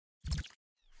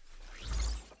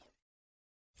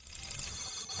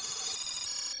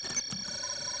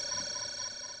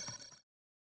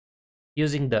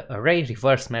Using the array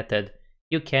reverse method,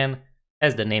 you can,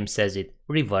 as the name says it,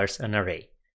 reverse an array,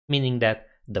 meaning that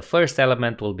the first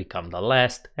element will become the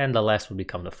last and the last will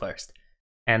become the first.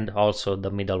 And also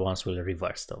the middle ones will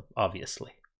reverse them,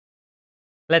 obviously.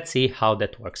 Let's see how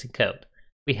that works in code.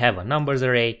 We have a numbers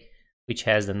array, which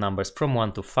has the numbers from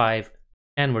 1 to 5,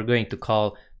 and we're going to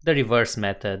call the reverse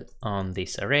method on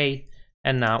this array.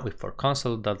 And now if for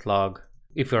console.log,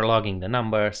 if you're logging the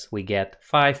numbers, we get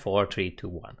 5, 4, 3, 2,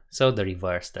 1. So the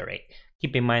reversed array.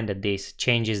 Keep in mind that this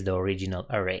changes the original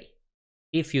array.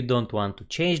 If you don't want to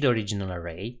change the original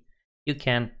array, you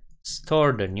can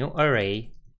store the new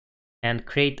array and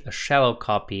create a shallow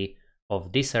copy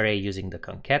of this array using the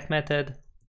concat method.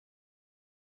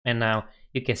 And now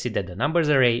you can see that the numbers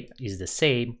array is the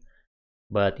same,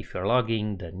 but if you're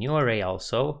logging the new array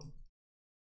also,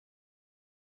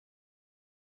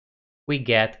 we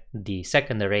get the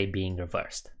second array being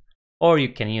reversed. Or you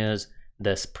can use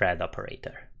the spread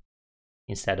operator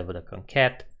instead of the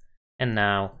concat, and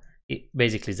now it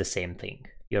basically is the same thing.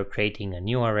 You're creating a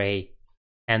new array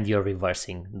and you're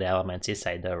reversing the elements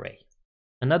inside the array.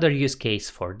 Another use case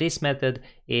for this method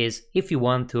is if you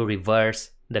want to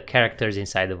reverse the characters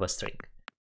inside of a string.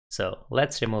 So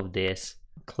let's remove this,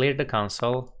 clear the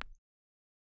console,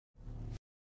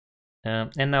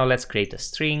 and now let's create a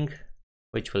string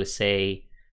which will say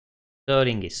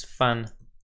coding is fun,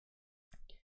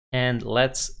 and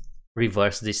let's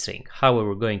reverse this string. How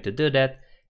we're going to do that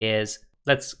is,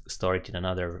 let's store it in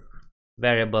another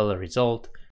variable, result.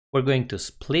 We're going to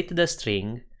split the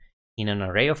string in an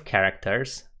array of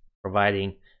characters,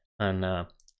 providing an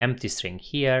empty string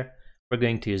here. We're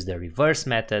going to use the reverse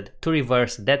method to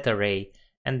reverse that array,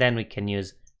 and then we can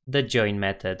use the join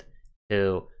method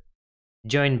to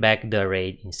join back the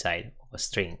array inside of a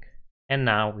string. And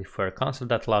now if we're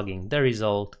console.logging the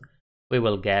result, we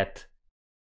will get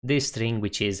this string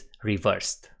which is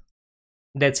reversed.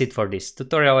 That's it for this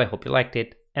tutorial. I hope you liked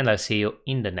it, and I'll see you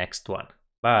in the next one.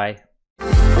 Bye!